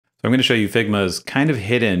So I'm going to show you Figma's kind of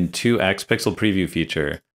hidden 2x pixel preview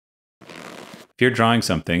feature. If you're drawing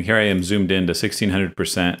something, here I am zoomed in to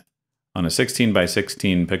 1600% on a 16 by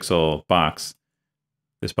 16 pixel box,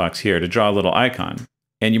 this box here, to draw a little icon.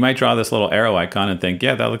 And you might draw this little arrow icon and think,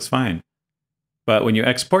 yeah, that looks fine. But when you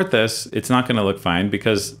export this, it's not going to look fine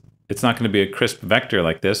because it's not going to be a crisp vector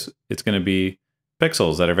like this. It's going to be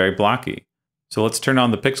pixels that are very blocky. So let's turn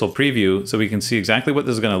on the pixel preview so we can see exactly what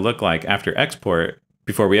this is going to look like after export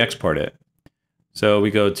before we export it. So we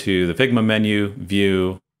go to the Figma menu,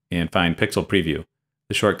 View, and find Pixel Preview.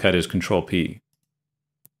 The shortcut is Control-P.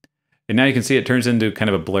 And now you can see it turns into kind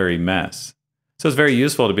of a blurry mess. So it's very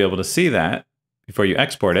useful to be able to see that before you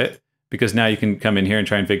export it, because now you can come in here and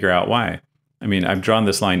try and figure out why. I mean, I've drawn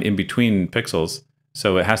this line in between pixels,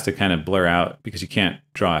 so it has to kind of blur out because you can't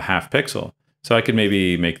draw a half pixel. So I could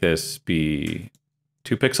maybe make this be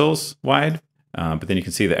 2 pixels wide, but then you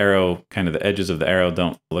can see the arrow, kind of the edges of the arrow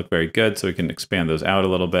don't look very good, so we can expand those out a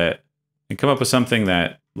little bit and come up with something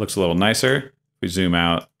that looks a little nicer. We zoom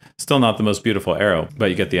out. Still not the most beautiful arrow, but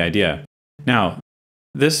you get the idea. Now,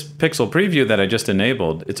 this pixel preview that I just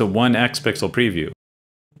enabled, it's a 1x pixel preview,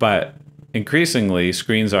 but increasingly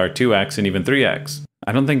screens are 2x and even 3x.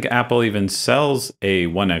 I don't think Apple even sells a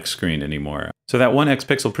 1x screen anymore. So that 1x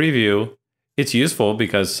pixel preview, it's useful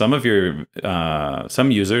because some of your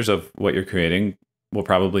some users of what you're creating will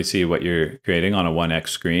probably see what you're creating on a 1x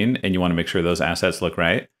screen, and you want to make sure those assets look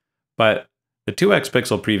right. But the 2x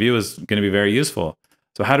pixel preview is going to be very useful.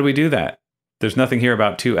 So how do we do that? There's nothing here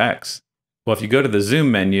about 2x. Well, if you go to the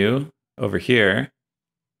zoom menu over here,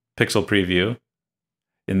 pixel preview,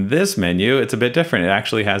 in this menu, it's a bit different. It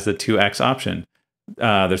actually has the 2x option.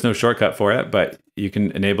 There's no shortcut for it, but you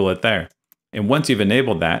can enable it there. And once you've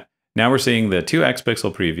enabled that, now we're seeing the 2x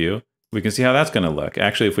pixel preview. We can see how that's going to look.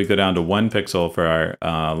 Actually, if we go down to 1 pixel for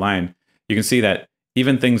our line, you can see that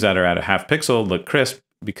even things that are at a half pixel look crisp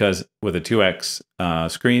because with a 2x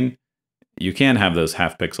screen, you can have those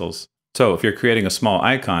half pixels. So if you're creating a small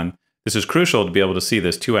icon, this is crucial to be able to see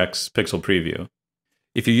this 2x pixel preview.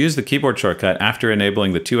 If you use the keyboard shortcut after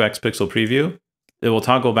enabling the 2x pixel preview, it will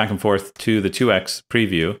toggle back and forth to the 2x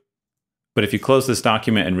preview. But if you close this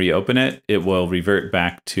document and reopen it, it will revert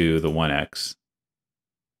back to the 1x.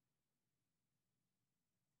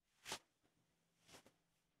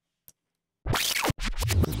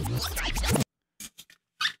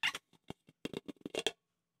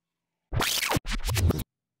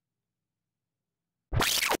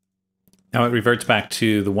 Now it reverts back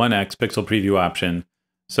to the 1x pixel preview option.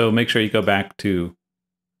 So make sure you go back to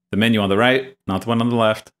the menu on the right, not the one on the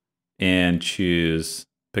left, and choose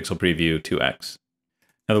Pixel Preview 2x.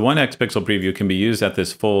 Now the 1x pixel preview can be used at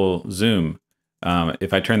this full zoom.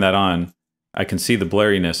 If I turn that on, I can see the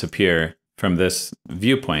blurriness appear from this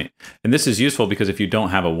viewpoint. And this is useful because if you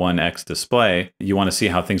don't have a 1x display, you want to see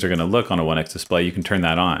how things are going to look on a 1x display, you can turn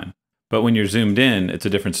that on. But when you're zoomed in, it's a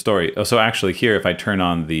different story. Oh, so actually here, if I turn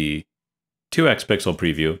on the 2x pixel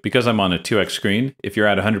preview, because I'm on a 2x screen, if you're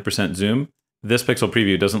at 100% zoom, this pixel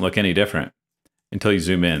preview doesn't look any different until you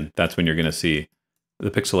zoom in. That's when you're going to see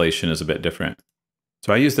the pixelation is a bit different.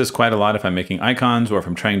 So I use this quite a lot if I'm making icons or if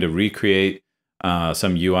I'm trying to recreate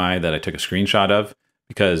some UI that I took a screenshot of,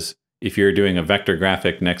 because if you're doing a vector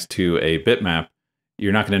graphic next to a bitmap,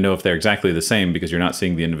 you're not going to know if they're exactly the same because you're not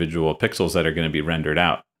seeing the individual pixels that are going to be rendered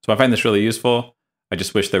out. So I find this really useful. I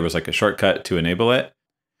just wish there was like a shortcut to enable it.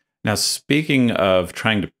 Now, speaking of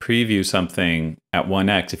trying to preview something at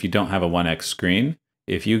 1x, if you don't have a 1x screen,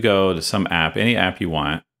 if you go to some app, any app you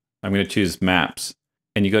want, I'm going to choose Maps,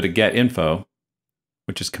 and you go to Get Info,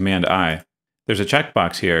 which is Command-I. There's a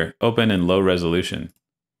checkbox here, Open in Low Resolution.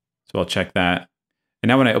 So I'll check that. And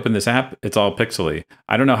now when I open this app, it's all pixely.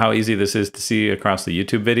 I don't know how easy this is to see across the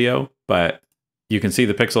YouTube video, but you can see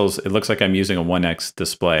the pixels. It looks like I'm using a 1x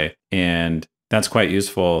display, and that's quite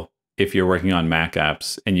useful if you're working on Mac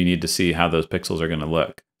apps and you need to see how those pixels are going to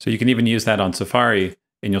look. So you can even use that on Safari,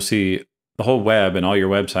 and you'll see the whole web and all your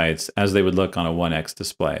websites as they would look on a 1x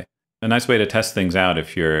display. A nice way to test things out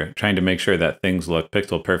if you're trying to make sure that things look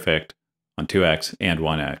pixel perfect on 2x and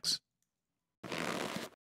 1x.